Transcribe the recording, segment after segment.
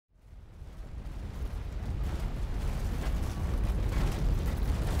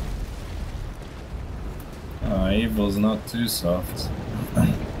My evil's not too soft. I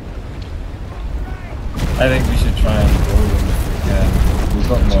think we should try and pull them if we can. We've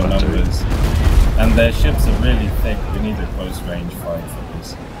got more numbers. And their ships are really thick. We need a close range fight for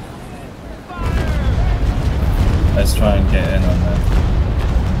this. Let's try and get in on them.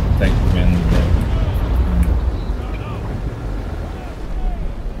 Take the wind a bit.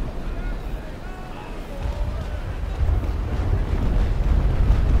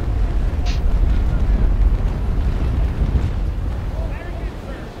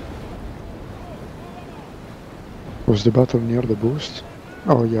 Was the battle near the boost?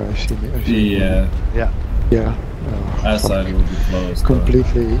 Oh yeah, I see. Yeah. Yeah. Our side will be closed.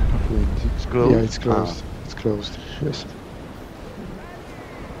 Completely upwind. It's closed? Yeah, it's closed. It's closed. Yes.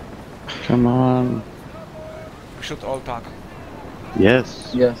 Come on. We should all talk.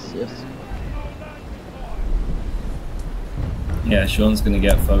 Yes. Yes. Yeah, Sean's gonna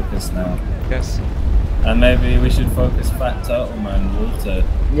get focused now. Yes. And maybe we should focus Fat Turtle Man, Walter.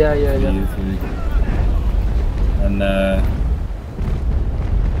 Yeah. And yeah.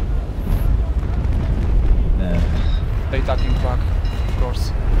 They attacking track, of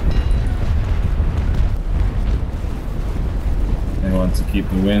course. They want to keep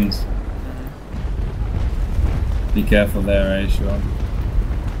the winds. Be careful there, eh, Sean?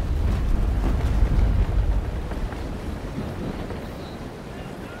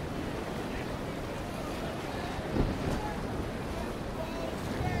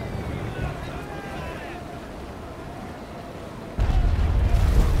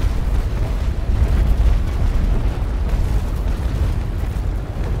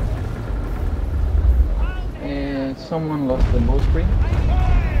 Someone lost the bowstring.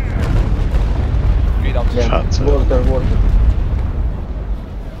 Read out. Yeah, Walter.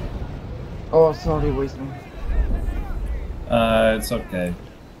 Oh, sorry, Wisdom. It's okay.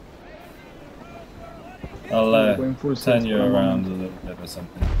 I'll turn you around a little bit or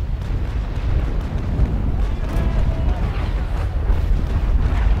something.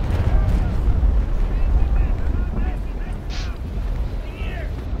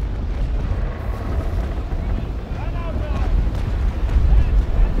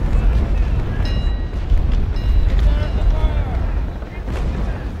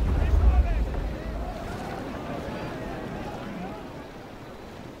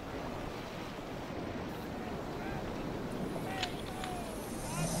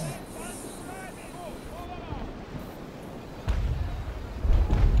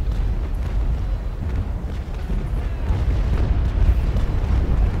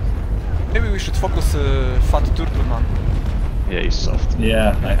 Maybe we should focus Fat Turtle Man. Yeah, he's soft.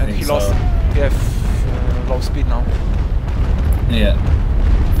 Yeah, I think he so. lost. Yeah, low speed now. Yeah,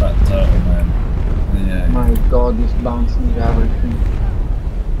 Fat Turtle Man. Yeah. My god, he's bouncing everything.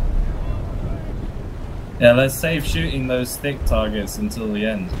 Yeah, let's save shooting those thick targets until the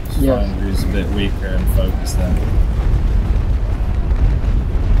end. Just Yes. find who's a bit weaker and focus them.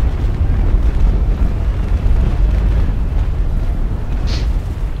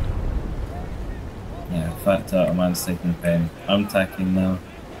 Yeah, Fat Turtle Man's taking pain. I'm tacking now.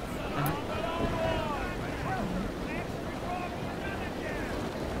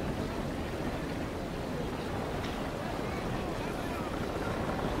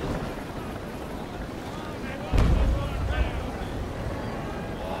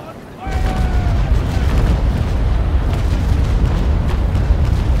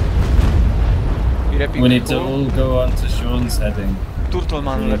 We need to all go on to Sean's heading. Turtle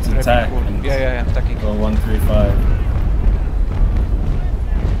Man, let's attack. And yeah, attacking. Go 135.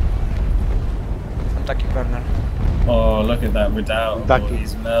 I'm attacking Werner. Oh, look at that redoubt. Oh,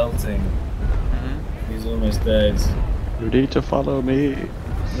 he's melting. He's almost dead. You need to follow me.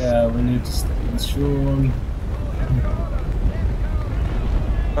 Yeah, we need to stay with Sean.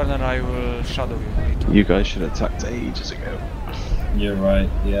 Werner, I will shadow you. You guys should have attacked ages ago. You're right,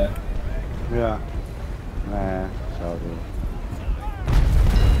 yeah. Yeah. Nah, sorry.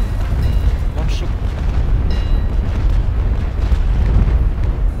 One shot.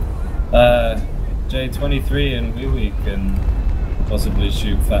 J23 and Wee can possibly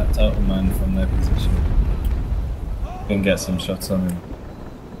shoot Fat Turtle Man from their position. Can get some shots on him.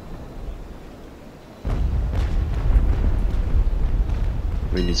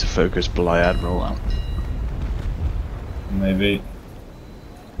 We need to focus Bly Admiral out. Maybe.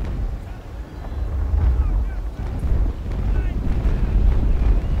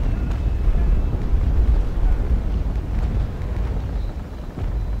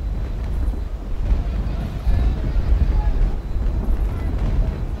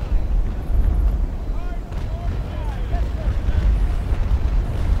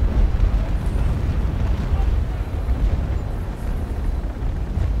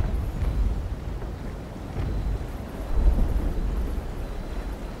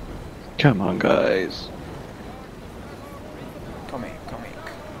 Come on, guys. Coming, coming.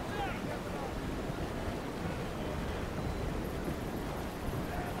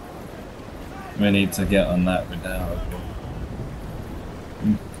 We need to get on that without.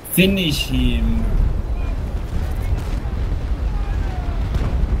 Finish him.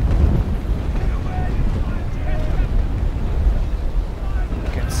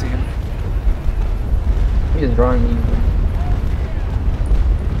 Can't see him. He's running.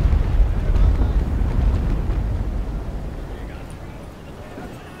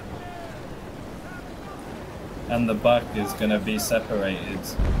 And the buck is gonna be separated.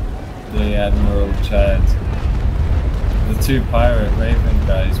 The Admiral Chad. The two pirate Raven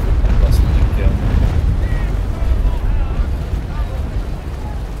guys would possibly kill me.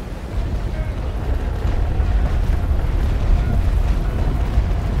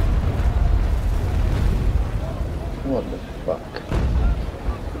 What the fuck?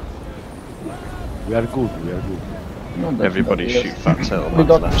 We are good, we are good. No, that's Everybody not- shoot Fat Tail We Man's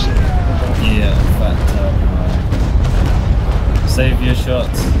got- left side. Yeah, fat top. Save your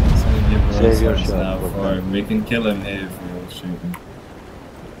shots. Save your Save your broadsides shot, now okay. for him. We can kill him here if we all shoot him.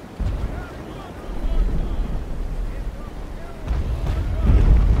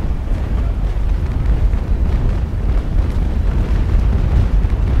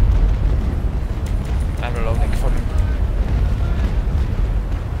 I'm reloading for him.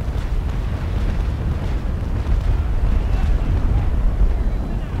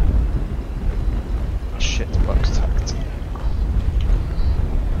 Shit, Buck's tacked.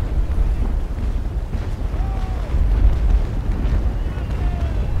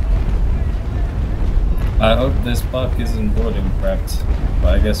 I hope this buck isn't boarding prepped,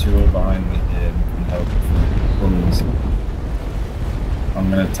 but I guess you're all behind me here and can help if it pulls. I'm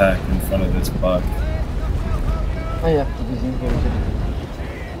gonna attack in front of this buck. I have to disengage it.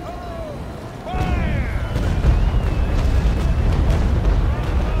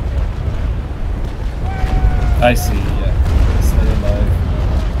 I see, yeah. Stay alive.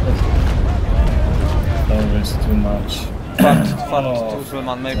 Don't risk too much. Fat Oh,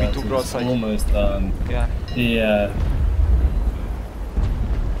 Turtleman, maybe that two is broadside. almost done. Yeah. Yeah.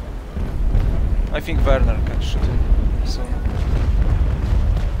 I think Werner can shoot him soon.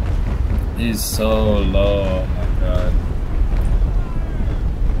 He's so low, oh my god.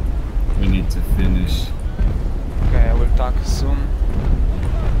 We need to finish. Okay, I will attack soon.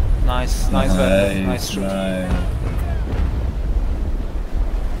 Nice, nice Werner, nice shoot. nice.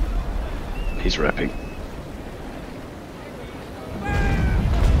 He's repping.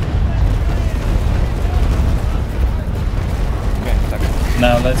 Okay, attack.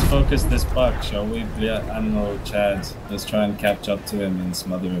 Now let's focus this buck, shall we? Yeah, Admiral Chad. Let's try and catch up to him and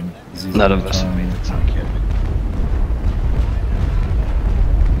smother him. 'Cause he's None gonna of us try have and- been attacked yet.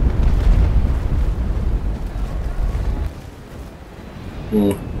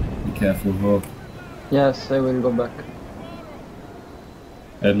 Oh, be careful, Hope. Yes, I will go back.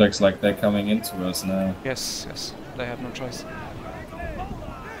 It looks like they're coming into us now. Yes, yes, they have no choice.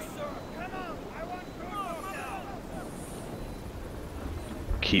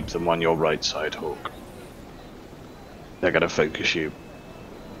 Keep them on your right side, Hawk. They're gonna focus you.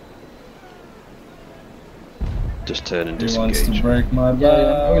 Just turn and He wants to disengage. break my Yeah,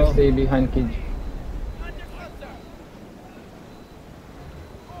 I will bow. stay behind cage.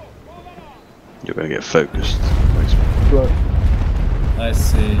 You're gonna get focused. Sure. I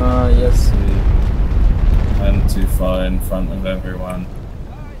see. Yes. See. I'm too far in front of everyone.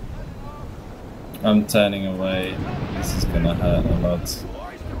 I'm turning away. This is gonna hurt a lot.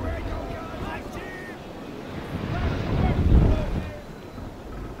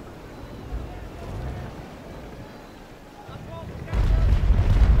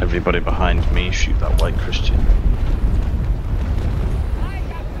 Everybody behind me, shoot that white Christian.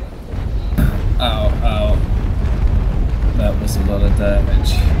 Ow, ow. That was a lot of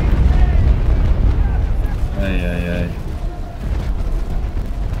damage. Ay, ay, ay.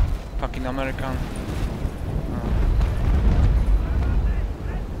 Fucking American.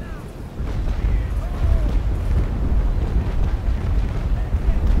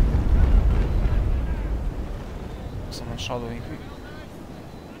 Someone shadowing me.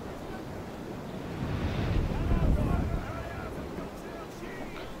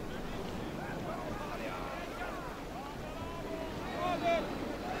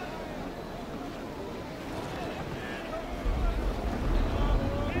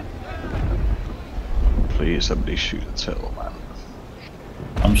 Please, somebody shoot the turtle man.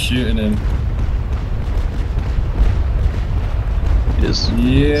 I'm shooting him. Yes.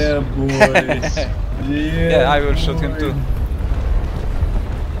 Yeah, boys. Yeah. Yeah, I will shoot him too.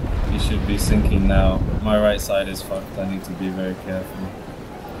 You should should be sinking now. My right side is fucked. I need to be very careful.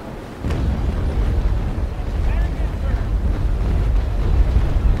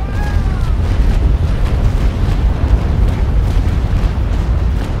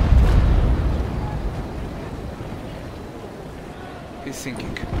 He's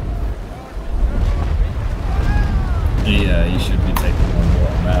sinking. Yeah, he should be taking on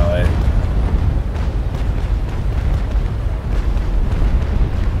water now, eh?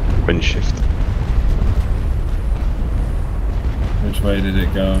 Wind shift. Which way did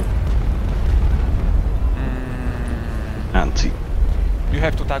it go? Anti. You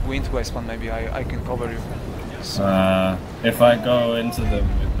have to tag wind Westman, maybe I can cover you. So. If I go into them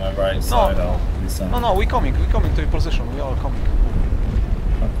with my right side, I'll be sent. No, we're coming to your position, we are coming.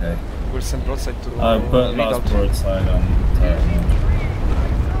 Okay. We'll send broadside to I'll put last broadside on terminal.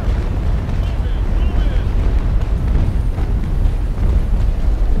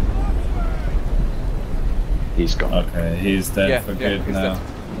 He's gone. Okay, he's dead for good he's now. Dead.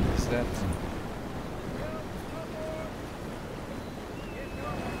 He's dead.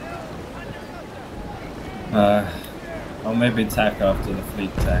 I'll maybe tack after the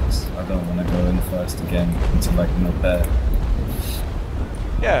fleet tacks. I don't want to go in first again until I can repair.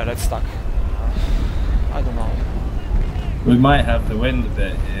 Yeah, let's tack. I don't know. We might have the wind a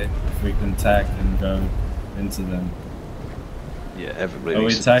bit here if we can tack and go into them. Yeah, everybody Are we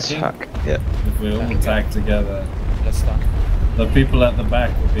needs to tacking? tack. Yeah. If we all tack together. Let's tack. The people at the back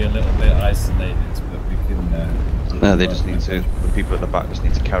will be a little bit isolated, but we can... No, they just need to, the people at the back just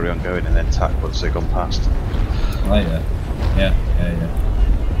need to carry on going and then tack once they've gone past. Oh yeah. Yeah.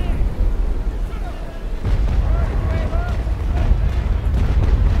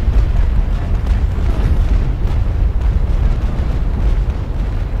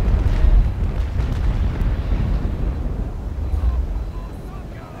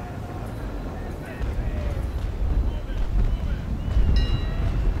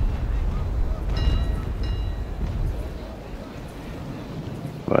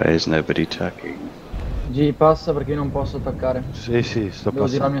 Why is nobody tacking? G, passa perché io non posso attaccare. Sì, sto Devo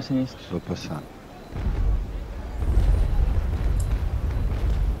girarmi a passando. sinistra. Sto passando.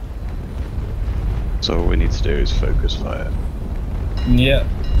 So all we need to do is focus fire. Yeah.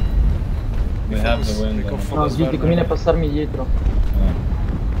 We have the wind. No, G, ti conviene passarmi dietro.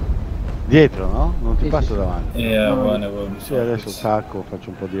 Dietro, no? Non ti Sì, passo sì. davanti. Yeah, No, one of them. Sì, adesso sacco, faccio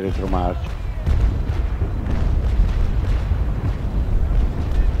un po' di retromarcia.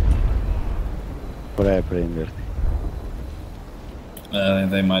 Vorrei prenderti.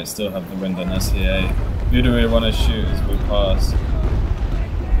 They might still have the wind on SEA. Who do we want to shoot as we pass?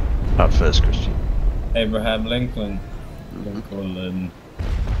 At first, Christian. Abraham Lincoln.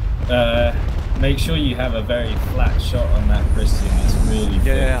 Make sure you have a very flat shot on that Christian. It's really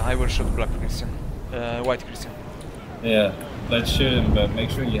thick. Yeah, I will shoot black Christian. White Christian. Yeah, let's shoot him, but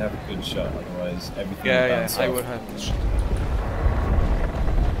make sure you have a good shot, otherwise everything will Yeah, bounce I off. will have this shot.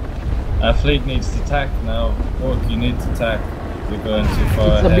 Our fleet needs to tack now. Walk, you need to tack. We're going too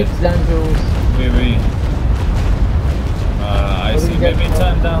far It's a ahead. bit dangerous. Oui. I see. Maybe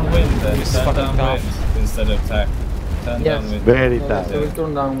turn downwind then. It's Turn fucking downwind tough. instead of tack. Turn Yes. downwind. Very Yes, tight. I will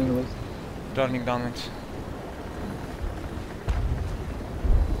turn down wind. Turning downwind.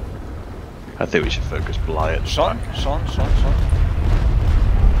 I think we should focus Bly at the Sean. back.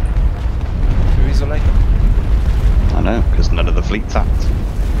 You isolate them. I know, because none of the fleet tacked.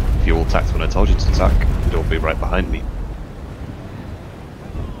 If you all tacked when I told you to tack, you'd all be right behind me.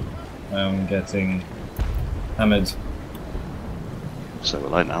 I'm getting hammered. So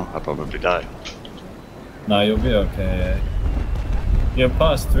will I now. I'll probably die. No, you'll be okay. You're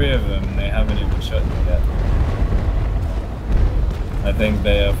past 3 of them and they haven't even shot you yet. I think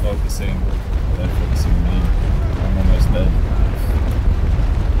they are focusing. They're focusing me. I'm almost dead.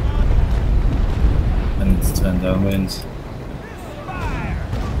 I need to turn downwind.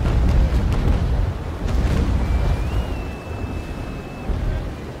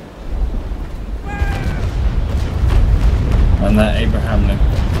 And that Abraham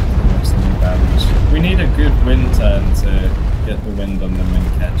Lincoln makes no damage. We need a good wind turn to get the wind on them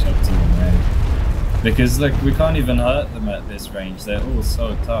and catch up to them, right? Because like we can't even hurt them at this range. They're all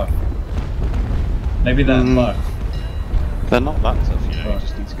so tough. Maybe that luck. They're not that tough, you know. Right. You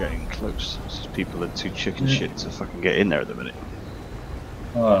just need to get in close. It's just people are too chicken shit to fucking get in there at the minute.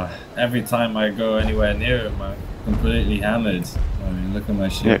 Oh, every time I go anywhere near them, I'm completely hammered. I mean, look at my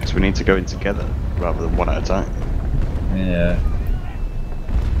shit. Yeah, because we need to go in together rather than one at a time. Yeah.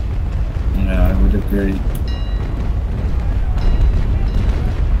 Yeah, I would agree.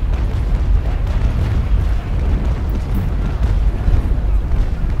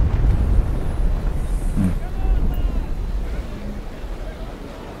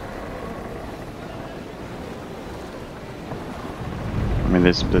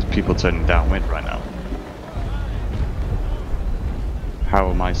 mean, there's people turning downwind right now. How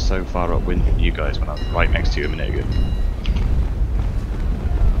am I so far upwind than you guys when I'm right next to you a minute ago?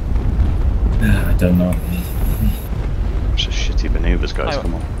 I don't know. It's just shitty maneuvers, guys.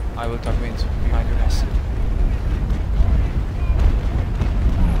 Come on. I will tuck wind behind you guys.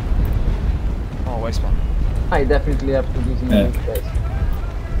 Oh, waste one. I definitely have to disengage, guys.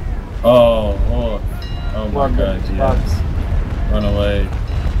 Oh my What the god, fuck? yes. Run away.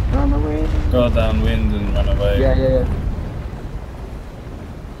 Run away. Go downwind and run away. Yeah.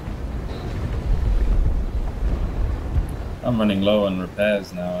 I'm running low on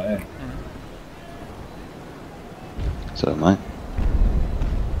repairs now, eh? So am I.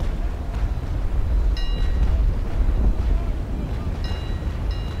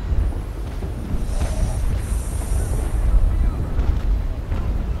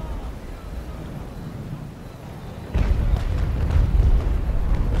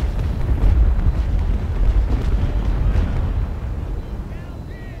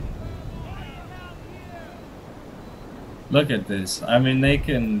 Look at this. I mean, they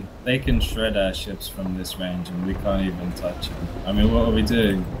can shred our ships from this range, and we can't even touch them. I mean, what are we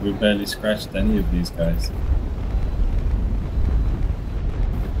doing? We barely scratched any of these guys.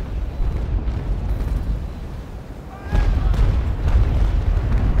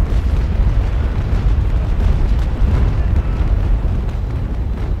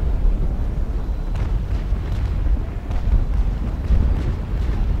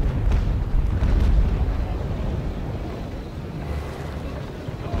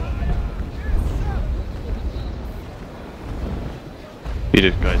 You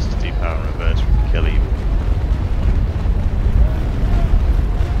did guys to depower and reverse, we can kill evil.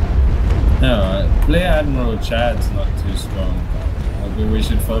 No, Play Admiral Chad's not too strong. Maybe we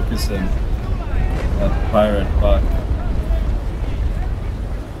should focus on that pirate Buck.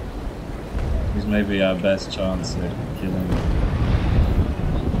 He's maybe our best chance at killing him.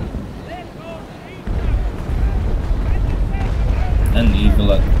 And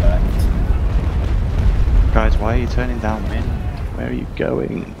evil at the back too. Guys, why are you turning downwind? Where are you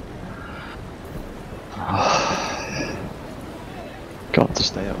going? Got to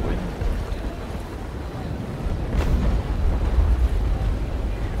stay upwind.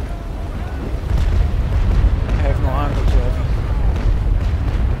 I have no angle to heavy.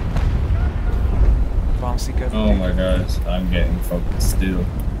 Bouncy cut. Oh my gosh, I'm getting focused still.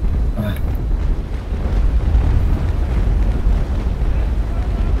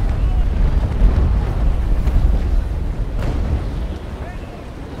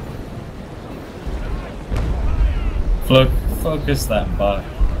 Focus that back.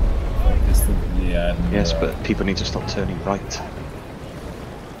 Focus the Admiral. Yes, but people need to stop turning right.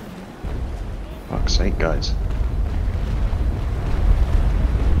 Fuck's sake, guys.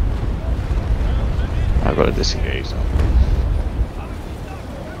 I've got to disengage now.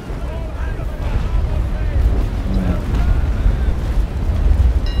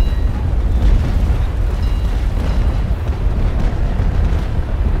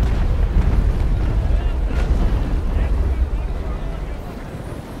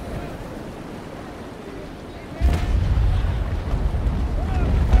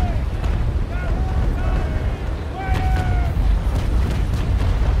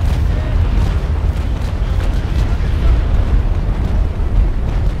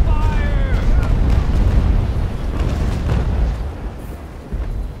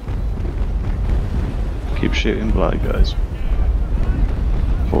 Keep shooting blind, guys.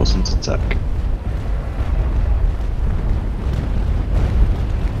 Force them to attack.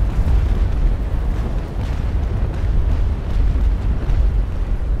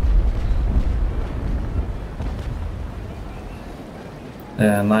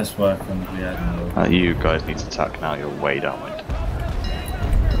 Yeah, nice work on the Admiral. You guys need to attack now, you're way downwind.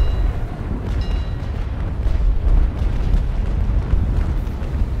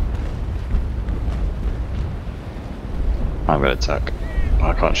 I'm gonna attack.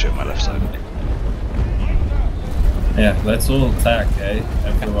 I can't shoot my left side. Yeah, let's all attack, eh?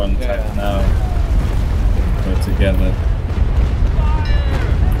 Everyone attack now. Go together.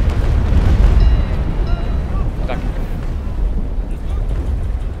 Tak.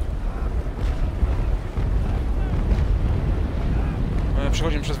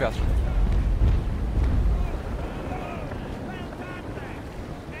 Przechodzimy przez wiatr.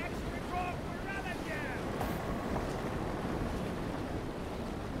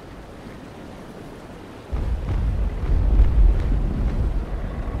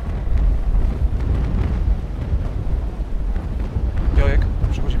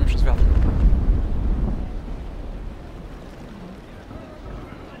 Przechodzimy przez wiatr.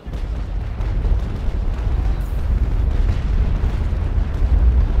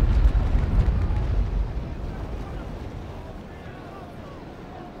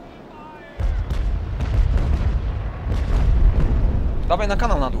 dawaj na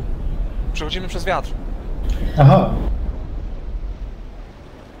kanał na dół. Przechodzimy przez wiatr. Aha.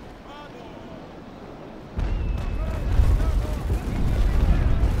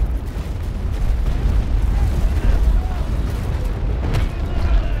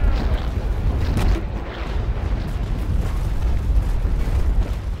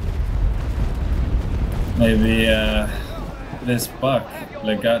 Maybe this buck,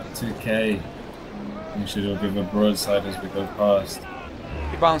 Legat 2K, we should all give a broadside as we go past.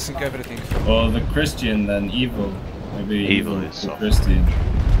 Be bouncing everything. Or the Christian then, Evil. Maybe Evil is the soft. Christian.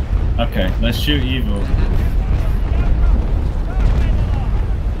 Okay, let's shoot Evil.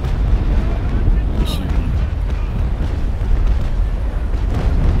 Let's shoot Evil.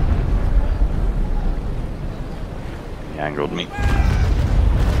 He angled me.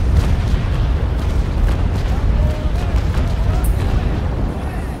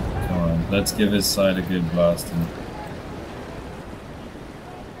 Let's give his side a good blasting.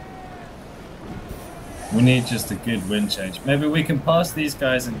 We need just a good wind change. Maybe we can pass these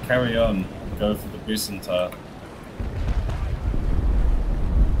guys and carry on and go for the Busental.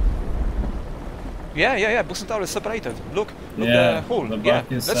 Yeah, Busental is separated. Look Yeah, the hole. the Yeah,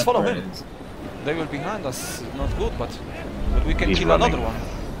 buck is let's follow him. separated. They will behind us, not good, but we can He's kill running. another one.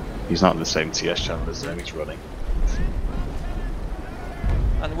 He's not in the same TS channel as them, he's running.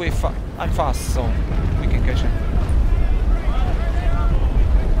 And I'm fast, so we can catch him.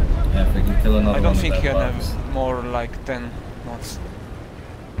 Yeah, if we can kill another I don't one think of he their can bucks. have more like 10 knots.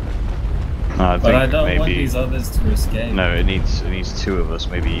 No, I But think I don't maybe want these others to escape. no. It needs two of us.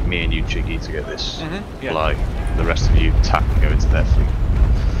 Maybe me and you, Jiggy, to get this Yeah. fly. The rest of you tack and go into their fleet.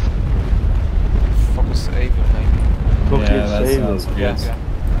 Focus Able maybe. Look, Yeah, it's that able. sounds good. Yeah.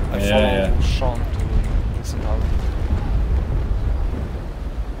 I Yeah, follow yeah. Sean to listen out.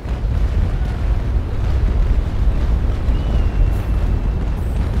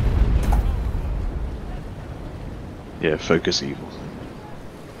 Yeah, focus Evil.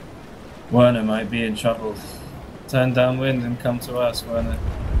 Werner might be in trouble. Turn downwind and come to us, Werner.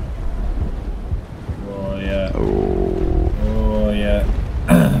 Oh yeah. Oh, Oh yeah.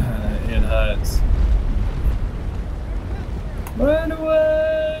 It hurts. Run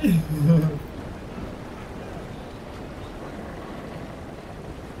away!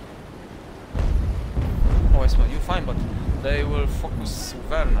 Oh, Esma, you're fine, but they will focus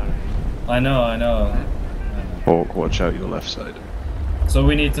Werner. I know. Hawk, watch out your left side. So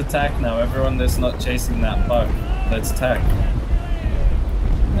we need to tack now. Everyone that's not chasing that buck, let's tack.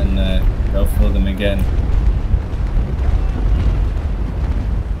 And go for them again.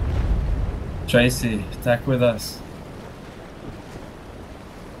 Tracy, tack with us.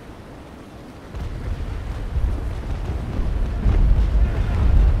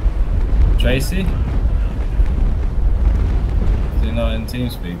 Tracy? Is he not in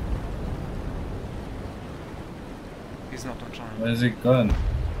TeamSpeak? He's not on channel. Where's it gone?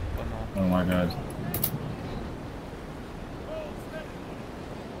 Oh no. Oh my god.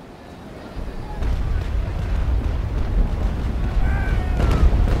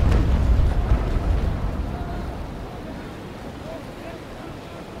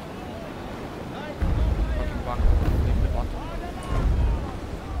 Fucking back. Leave the button.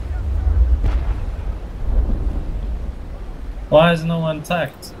 Why has no one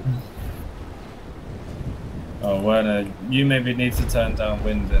tacked? Oh, Werner, you maybe need to turn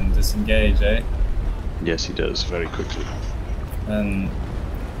downwind and disengage, eh? Yes, he does very quickly. And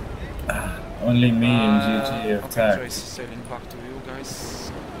only me and GG have Okay, tacked. Trace sailing back to you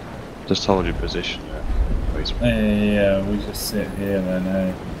guys. Just hold your position there. Wait. Yeah, we just sit here then,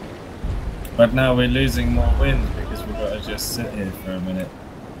 eh? But now we're losing more wind because we've got to just sit here for a minute.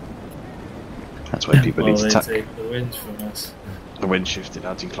 That's why people While need to they tack. take the wind from us. The wind shifted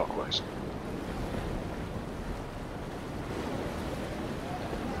anti-clockwise.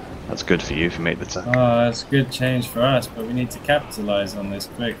 That's good for you if you make the tack. Oh, that's good change for us, but we need to capitalize on this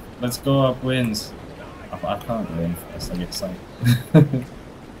quick. Let's go up winds. I can't win first, I get sunk.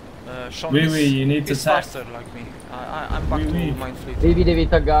 Sean Wee, you need to is tack. faster like me. I'm back Wee. to mine fleet. Devi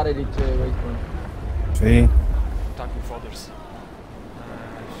taggare dice waypoint. Sì. Tack with others.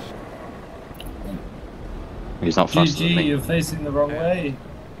 He's not faster than GG, me. you're facing the wrong way.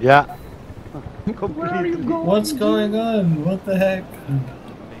 Yeah. Where are you going? What's going on? What the heck?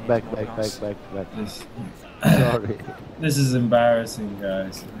 Back. This, Sorry. this is embarrassing,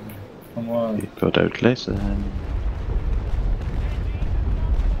 guys. Come on. People don't listen.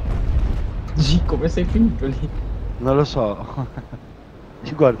 G, come sei finito lì? Non lo so.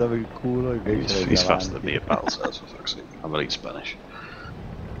 Ci guardavo il culo invece. He's faster than me at battle cells, for fuck's sake. I'm elite Spanish.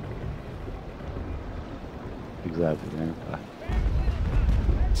 Exactly.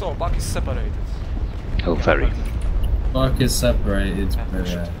 So, Buck is separated. Oh, very. Bark is separated, Yeah, but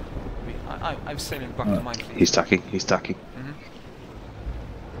should I'm sailing back to my fleet. He's tacking, he's tacking. Mhm.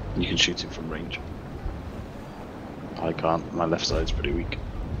 You can shoot him from range. I can't, my left side's pretty weak.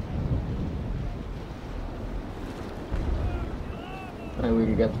 I will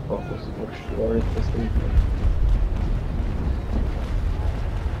get focus for sure if the sleep.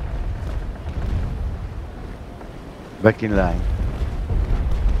 Back in line.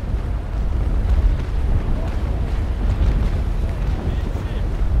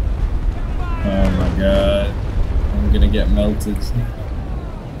 oh my god. I'm gonna get melted.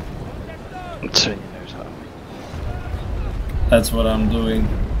 Turn your nose at me. That's what I'm doing.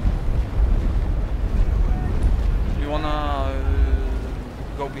 You wanna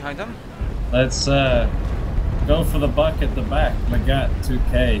go behind them? Let's go for the buck at the back. Legat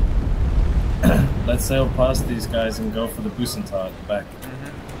 2K. Let's sail past these guys and go for the Busentar at the back.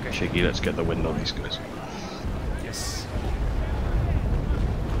 Okay. Shiggy, let's get the wind on these guys. Yes.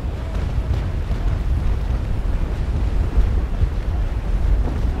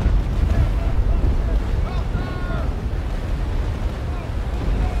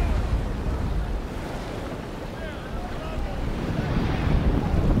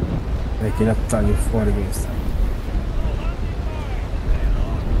 Perché la taglio fuori questa.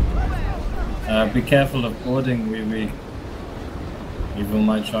 Be careful of boarding, we Evil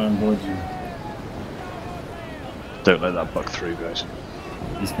might try and board you. Don't let that buck through, guys.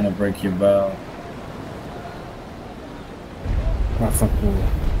 He's gonna break your bow. Vaffanculo.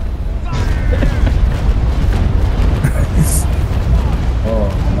 Oh,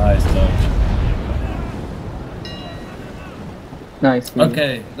 nice dodge. Nice.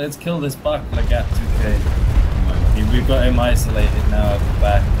 Okay, let's kill this buck, Legat 2K. We've got him isolated now at the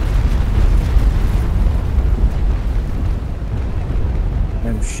back. È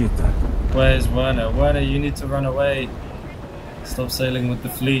uscita. Where's Werner? Werner, you need to run away. Stop sailing with the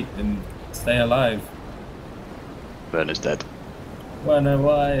fleet and stay alive. Werner's dead. Werner,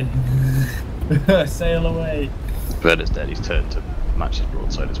 why? Sail away. Werner's dead, he's turned to match his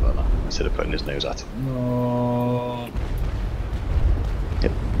broadside as well now, instead of putting his nose at it. No.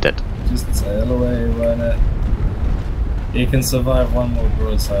 Yep, dead. Just sail away, Werner. You can survive one more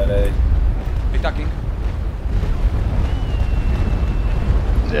broadside, eh? Attacking.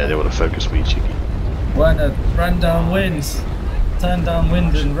 Yeah, they want to focus me, cheeky. Werner, run downwind. Turn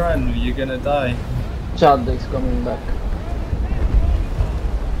downwind and run, or you're gonna die. Chad is coming back.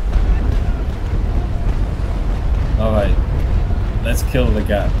 Alright. Let's kill the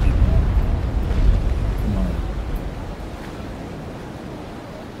gap, people. Come on.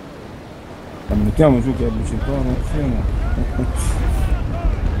 La mettiamo giù che è Bucentone, fermo.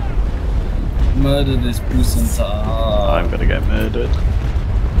 Murder this Busentar. I'm gonna get murdered.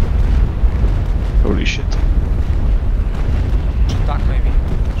 Holy shit. Attack maybe.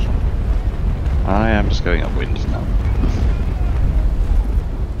 I am just going upwind now.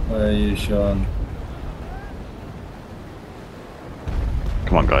 Where are you, Sean?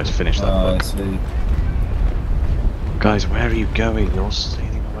 Come on guys, finish that Oh, I book. see. Guys, where are you going? You're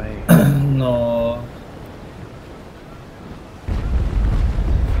sailing away. No.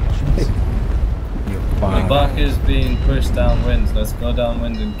 The buck is being pushed downwind. Let's go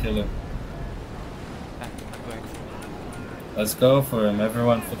downwind and kill him. I'm going for Let's go for him.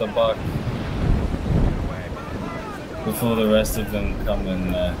 Everyone for the buck. Before the rest of them come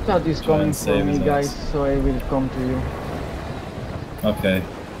and Chad is try coming and for save me, his guys, ass. so I will come to you. Okay.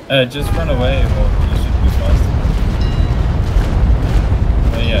 Just run away or you should be faster.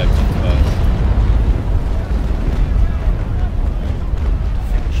 Oh yeah, keep fast.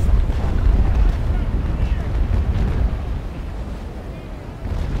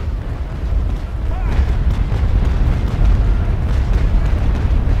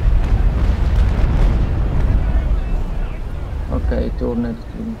 Okay, turn it.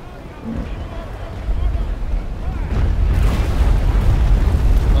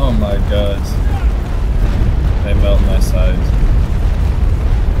 Oh my god. They melt my sides.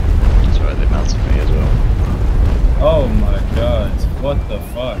 That's right, they melted me as well. Oh my god. What the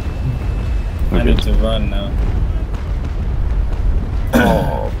fuck? I need to run now.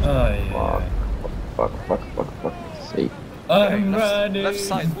 Oh, Oh fuck. See. yeah. I'm left, running. left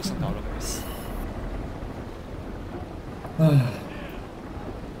side wasn't out of this.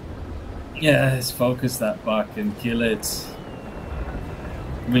 Yeah, let's focus that buck and kill it.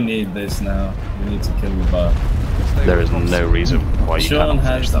 We need this now. We need to kill the buck. There is no reason why you Sean can't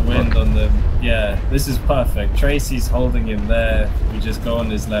finish has the that wind book. on the... Yeah, this is perfect. Tracy's holding him there. We just go on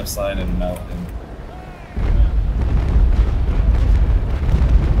his left side and melt him.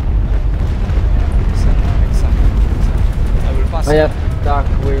 pass. I have dark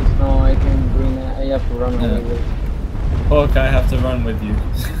wheels, no, I can green, I have to run away with. Hawk, I have to run with you.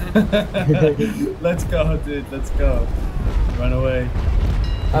 Let's go, dude, let's go. Run away.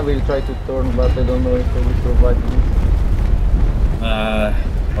 I will try to turn, but I don't know if I will survive this.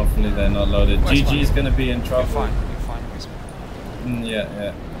 Hopefully they're not loaded. Well, it's GG's fine. gonna be in trouble. You're fine, Chris.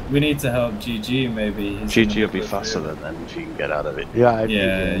 Yeah. We need to help GG maybe. He's GG gonna will be good faster for you. than if you can get out of it. Yeah,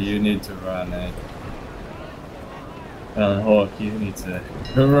 Yeah, you need to run, eh? Hawk, you need to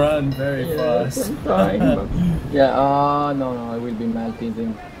run very fast. I'm trying, but... Yeah, no, I will be melted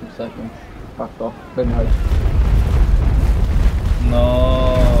in 2 seconds. Fucked off, very hard.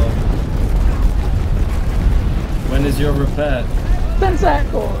 No. When is your repair? 10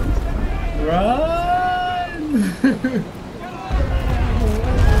 seconds! Run!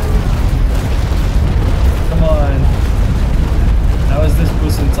 Come on. How is this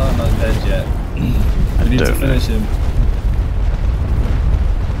Bussen time not dead yet? I need to Don't know. finish him.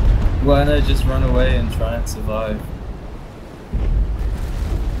 Why not just run away and try and survive?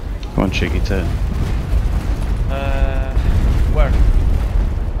 Come on, Cheeky, turn. Where?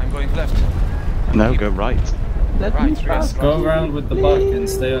 I'm going left. No, go right. Let Right, me yes. pass. Go around with the buck and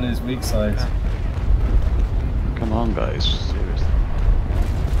stay on his weak side. Yeah. Come on, guys. Seriously.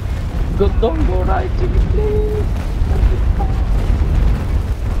 Don't go right, Jimmy, please.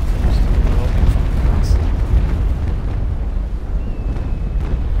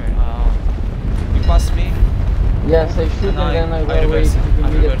 Okay, you pass me. Yes, I shoot and then I will wait reverse it. I'm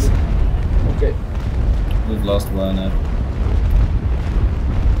immediately. reversing. Okay. We've lost Werner.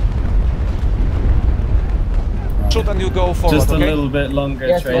 Shoot and you go forward, Just a okay? little bit longer,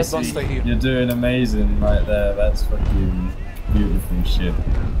 Yes, Tracy. yes, don't stay here. You're doing amazing right there. That's fucking beautiful shit.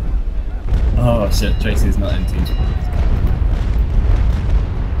 Oh shit, Tracy's not in team.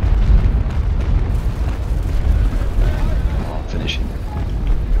 Oh, I'm finishing.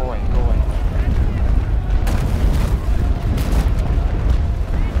 Go away, go away.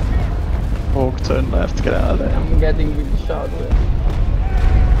 Hawk, turn left to get out of there. I'm getting really shot with.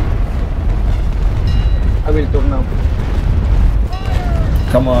 I will turn now.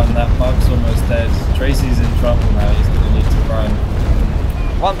 Come on, that bug's almost dead. Tracy's in trouble now. He's gonna need to run.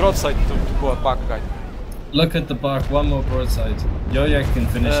 One broadside to go back, guy. Look at the bug. One more broadside. Yo-Yo can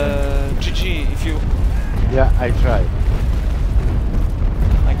finish him. GG, if you... Yeah, I tried.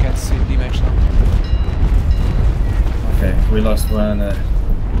 I can't see damage now. Okay, we lost Werner.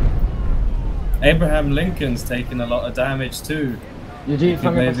 Abraham Lincoln's taking a lot of damage too. GG, Could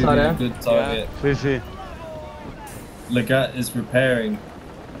fammi maybe be a passare. good target. Sì, sì. Legat is repairing.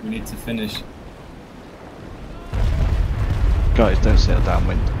 We need to finish. Guys, don't sit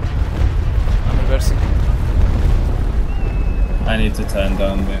downwind. I'm reversing. I need to turn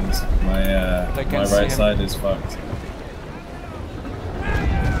downwind. My can see right him. side is fucked.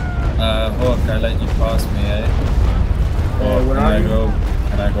 Hawk, I let you pass me, eh? Or where can are I you? go?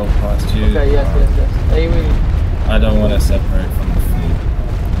 Can I go past you? Okay, yes. I will. I don't want to separate from the fleet.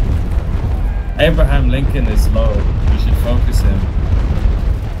 Abraham Lincoln is low. We should focus him.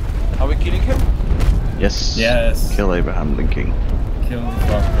 Are we killing him? Yes. Yes. Kill Abraham Linking. Kill the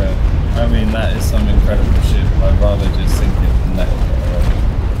fucker. I mean, that is some incredible shit. I'd rather just sink it than let it get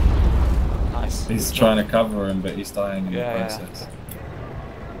away. Nice. He's Good trying job. to cover him, but he's dying in Yeah, the yeah. process.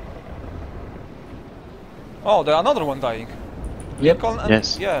 Oh, there's another one dying. Yep. Lincoln and-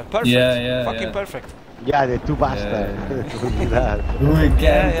 Yes. Yeah, perfect. Yeah, Fucking yeah. perfect. Yeah, the two bastards. That.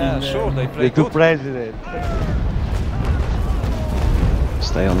 Yeah, sure, they play The two good. presidents.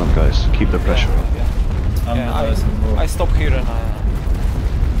 Stay on them, guys. Keep the pressure on. Yeah, I'm yeah, reversing Hawk. I stop here and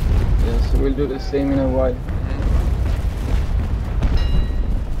Yes, we'll do the same in a while.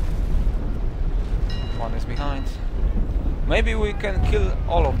 one is behind. Maybe we can kill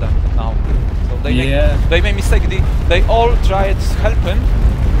all of them now. So they Yeah. they made mistake. They all tried to help him.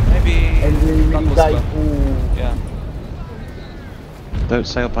 Maybe And we that will was die. bad. Ooh. Yeah. Don't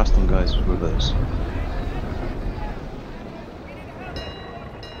sail past them, guys. Reverse.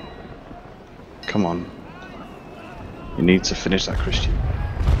 Come on. You need to finish that Christian.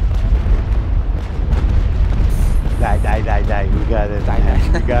 Die. We got it.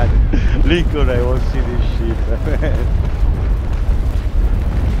 We got it. Lincoln, I won't see this shit.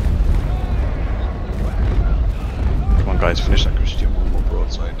 Come on, guys. Finish that Christian. One more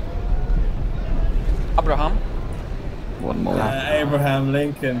broadside. Abraham. One more. Abraham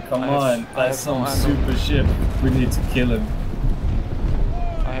Lincoln, come I have- on. I That's have no some angle. super ship. We need to kill him.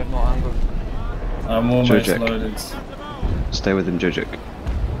 I have no angle. I'm almost Jojek. loaded. Stay with him, Jojek.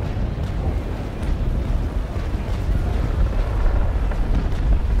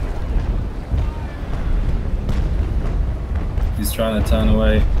 He's trying to turn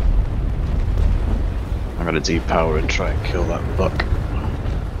away. I'm gonna depower and try and kill that buck.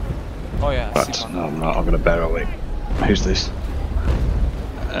 Oh yeah, But Simon. no, I'm not. I'm gonna bear away. Who's this?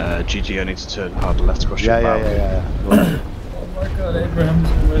 GG, I need to turn hard left across your bow. Yeah. Oh my god, Abraham's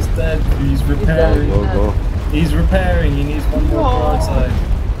almost dead. He's repairing. Go. He's repairing. He needs one more broadside.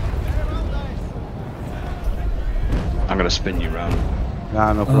 I'm gonna spin you round.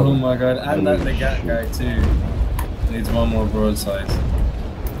 Nah, no Oh problem. my god, and that Legat guy too. Needs one more broadside.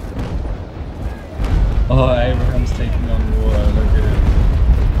 Oh, Abraham's taking on the water. Look at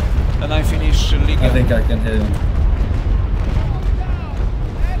him. And I finish Liga. I think I can hit him.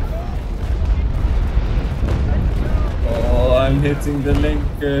 Oh, I'm hitting the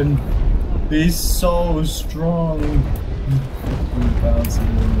Lincoln. He's so strong. He's bouncing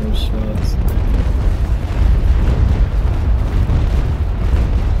in those shots.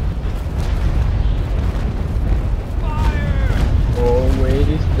 Oh wait,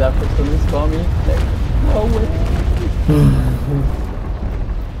 this Jefferson is coming. No way.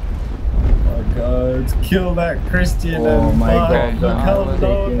 Oh god, kill that Christian Oh and my fuck. god, Look how I'm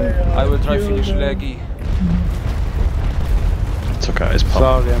low taking- they are. I will try Kill finish them. Leggy. Took out his pop.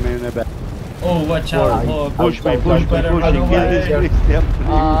 Sorry, I'm in a bad. Oh, watch out, Hawk. Push me, Hawk, push me, better push run me. Get away. this Christian, please.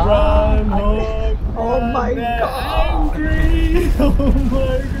 Run, Hawk. Oh my They're god. angry. Oh my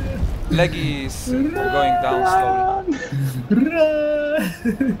god. Leggy is going down slowly.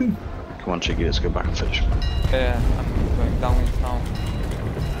 Run. Come on, Chiggy, let's go back and finish. Yeah, I'm going down it now.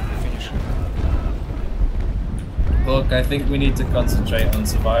 Finish. Look, I think we need to concentrate on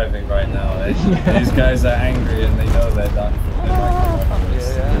surviving right now. Eh? These guys are angry and they know they're done. They're not gonna work with us.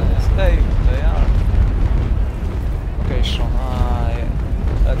 Yeah, they are. Okay, Sean,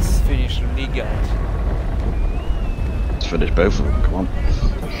 let's finish Liga. Let's finish both of them, come on.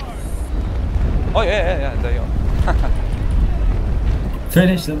 Oh yeah, they are.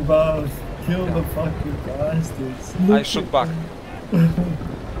 Finish them both. Kill the fucking bastards. I shoot back.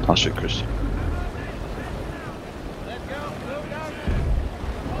 I'll shoot Christian.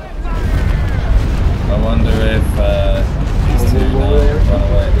 I wonder if these two now run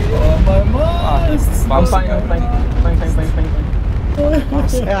away. Oh my masts! I'm Bouncing. fine.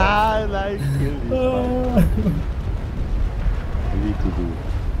 Ah, like, kill this one. We need to do.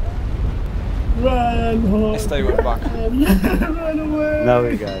 Run, Hawk! Stay with back. Run away! Now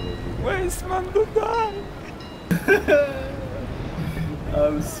we got it. Where's Manduda?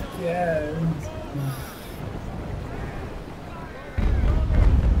 I'm scared.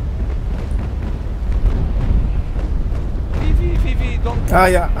 Vivi, don't.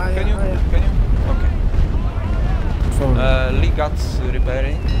 Can you? Okay. Ligat's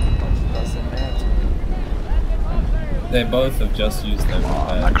repairing. Doesn't matter. They both have just used their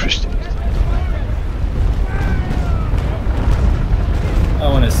repair. That Christian. I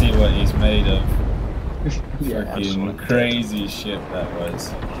want to see what he's made of. Yeah. Fucking crazy shit that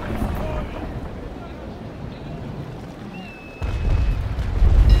was.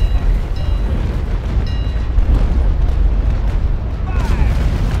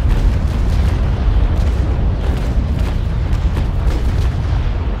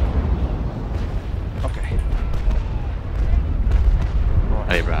 Okay.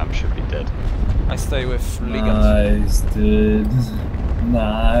 Abraham should be dead. I stay with Ligat. Nice, dude.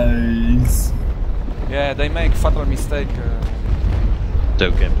 Nice. Yeah, they make fatal mistake.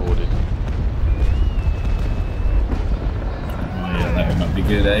 Don't get boarded. Oh, yeah, that would not be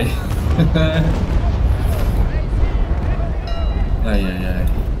good, eh? Ay, ay, ay.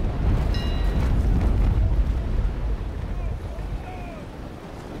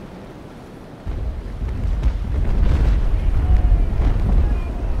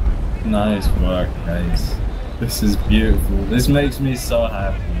 Nice work, guys. This is beautiful. This makes me so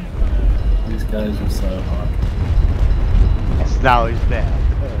happy. These guys are so hot. Now he's there.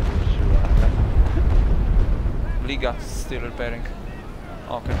 Ligat's still repairing.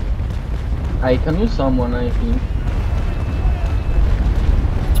 Okay. I can use someone, I think.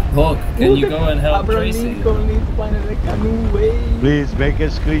 Hawk, can you go and help Abraham Tracy? Lincoln is finally canoe way. Please make a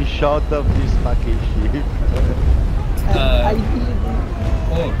screenshot of this fucking shit. I did.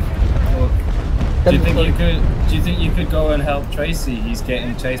 Hawk, do you think you could go and help Tracy? He's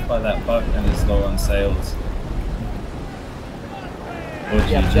getting chased by that buck and is low on sails. Or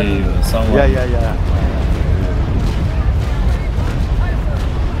Yeah, GG or someone. Yeah.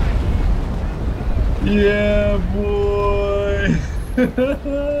 Yeah, boy.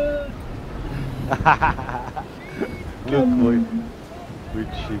 Look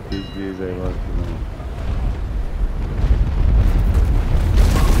which ship is this, I want to know.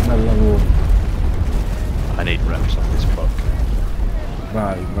 Naval. I need reps on this buck.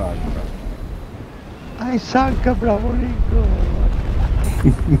 Bravi, bravi, bravi. Hai Sanca, bravo Lincoln!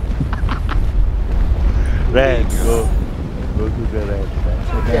 Red, go to the red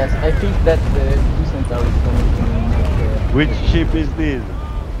side. Yes, I think that the two centaur is coming to make, Which ship is this?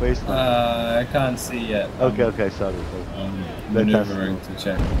 Waste I can't see yet. Okay, sorry. Let us Maneuvering know. to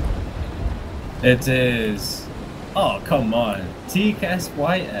check. It is. Oh, come on. TCAS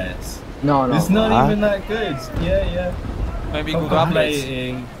White S. No, no. It's not What? even that good. Yeah. Maybe good upgrades.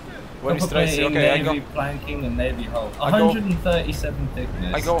 Plating. Where is Tracy? Okay, I Navy go. planking and navy hull. I go- 137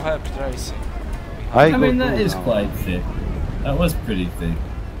 thickness. I go help Tracy. I mean, that is quite thick. That was pretty thick.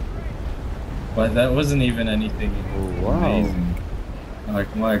 But that wasn't even anything Oh, wow. amazing.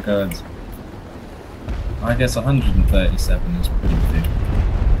 Like, my god. I guess 137 is pretty thick.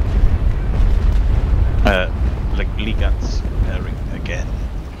 Like Ligat's pairing again.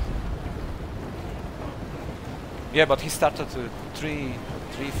 Yeah, but he started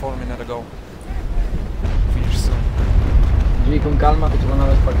 3-4 minutes ago. Finish soon. G con calma che c'è una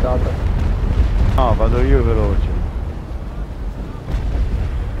nave spaccata. No, vado io veloce.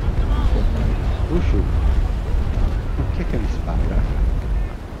 Usci. Ma chi è che mi spara?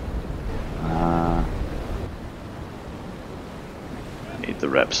 Ah. Need the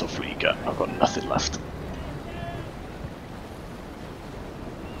reps off Ligat. I've got nothing left.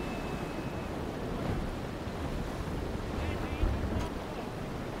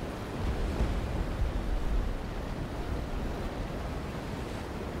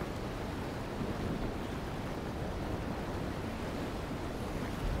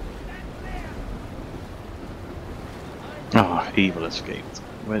 Oh, Evil escaped.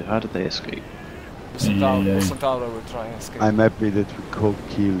 How did they escape? The Centaur will try and escape. I'm happy that we could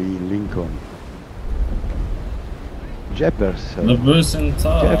kill Lincoln. Jeppers. The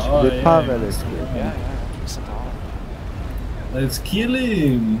Bucentaur. Jeff, the Pavel escaped. Yeah, the Centaur. Let's kill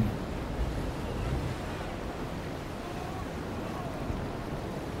him.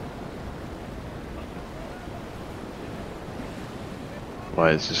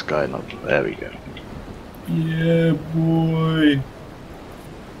 Why is this guy not? There we go. Yeah, boy.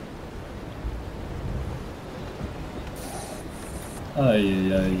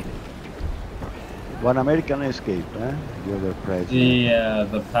 Ay. One American escaped, eh? The other president. Yeah,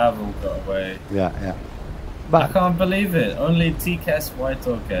 the Pavel got away. Yeah. I But can't believe it. Only TCAS White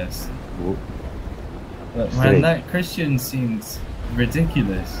Orcas. oh, But Straight. man, that Christian seems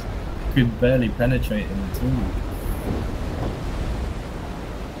ridiculous. Could barely penetrate him at all.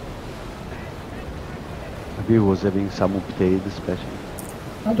 maybe he was having some update special.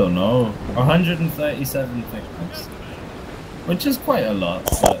 I don't know. 137 thickness. Which is quite a lot,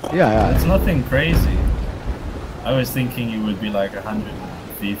 but Yeah. it's nothing crazy. I was thinking it would be like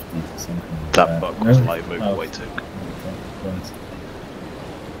 150 or something like That that. buck was light motorway too. Right.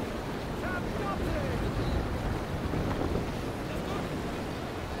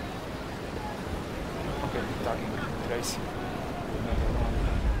 Okay, tagging Tracy.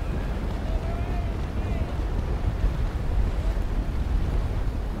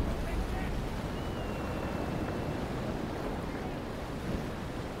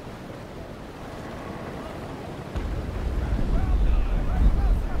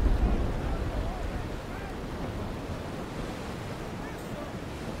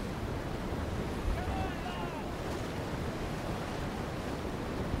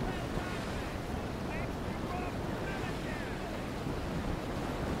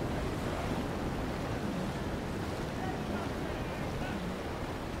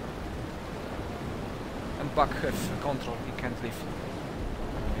 And Buck have control, he can't leave.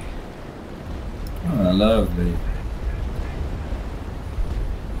 Oh, lovely.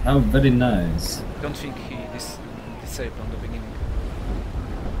 How very nice. Don't think he disabled on the beginning.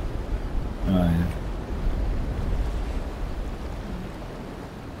 Oh, yeah.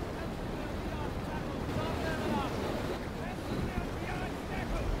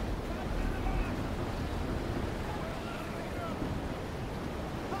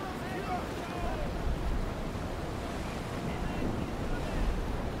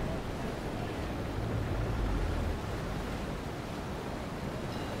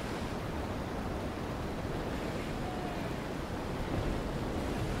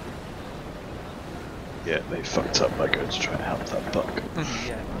 Yeah, they fucked up by going to try and help that buck.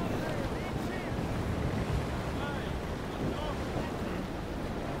 Yeah.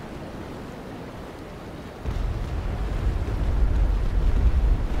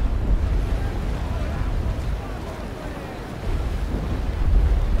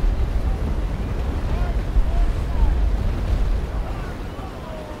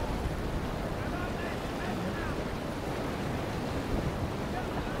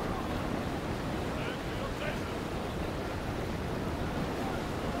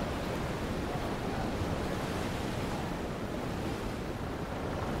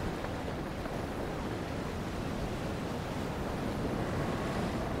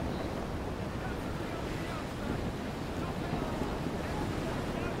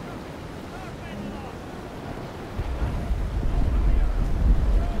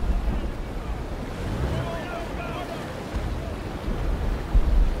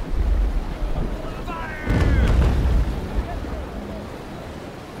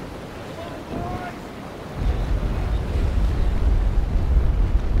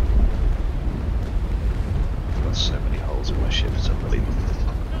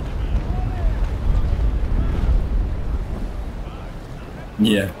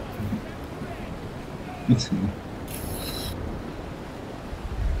 Yeah. Let's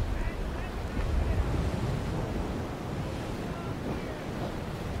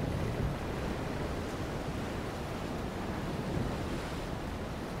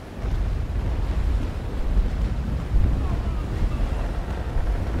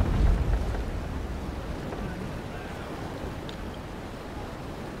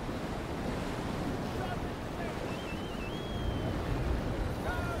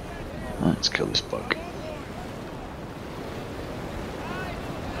kill this bug.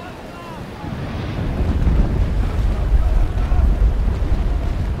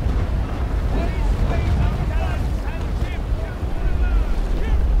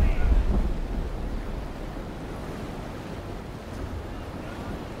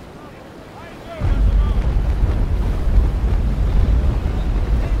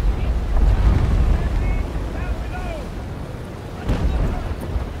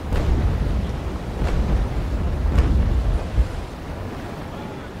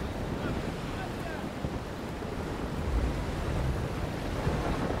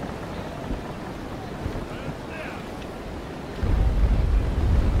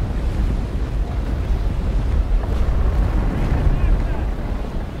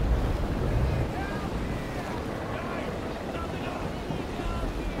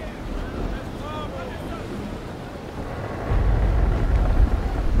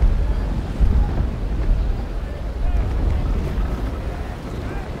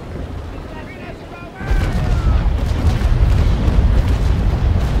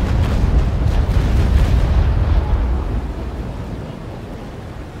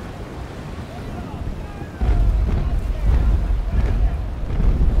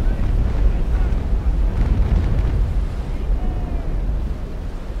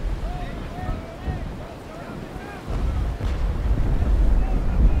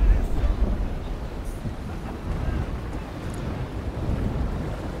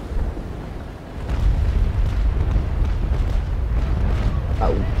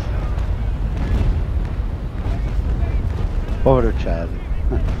 Povero Charlie.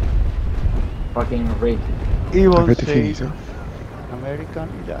 Fucking racist. He won't Avete say finito? American,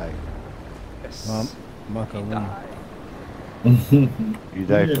 he died. Yes. Manca He uno. died. He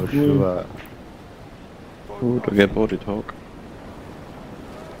died Yeah, for cool. sure. Ooh, do I get body talk?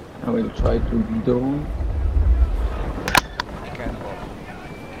 I will try to drone. He can't go.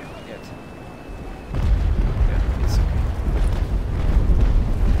 Yet. Yeah, it's okay.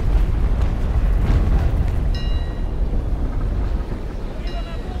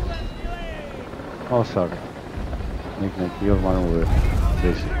 Oh, sorry. Nick, you're one over.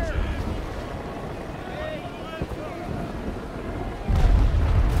 Please.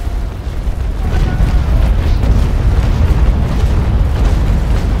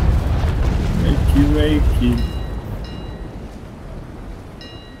 Wakey.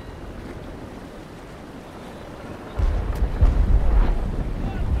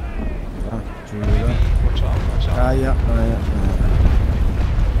 Ah, giù. Watch out, watch out. Aia, aia.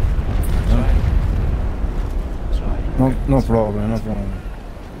 Try. Try. No, Okay, no it's problem, no problem.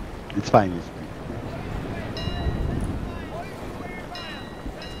 It's fine, it's fine.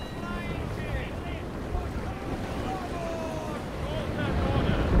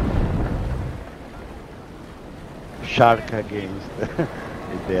 Shark against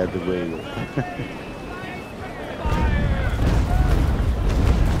the other whale.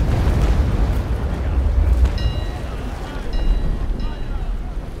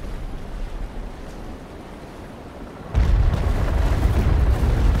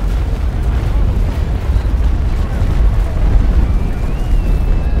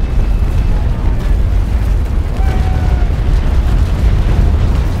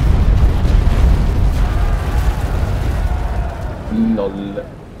 LOL.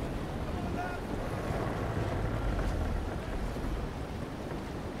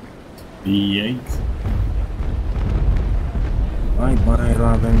 B8. Bye bye,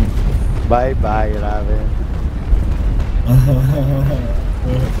 Raven. Bye bye, Raven.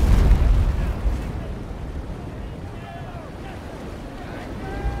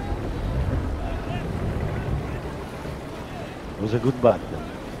 It was a good battle.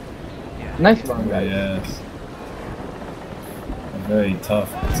 Nice one, guys. Yes. Very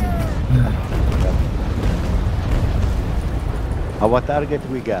tough. Our target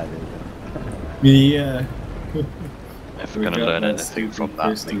we got it. Yeah. If we're We going to got learn that anything from stupid that,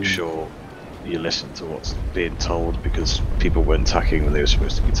 pistol. make sure you listen to what's being told, because people weren't tacking when they were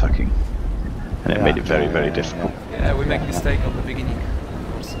supposed to be tacking. And it made it very, very difficult. Yeah, we make mistake on the beginning.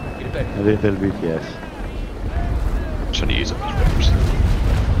 Of course. Get back. A little bit, yes. Trying to use up his reps.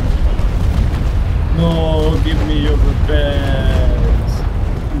 No, give me your repair.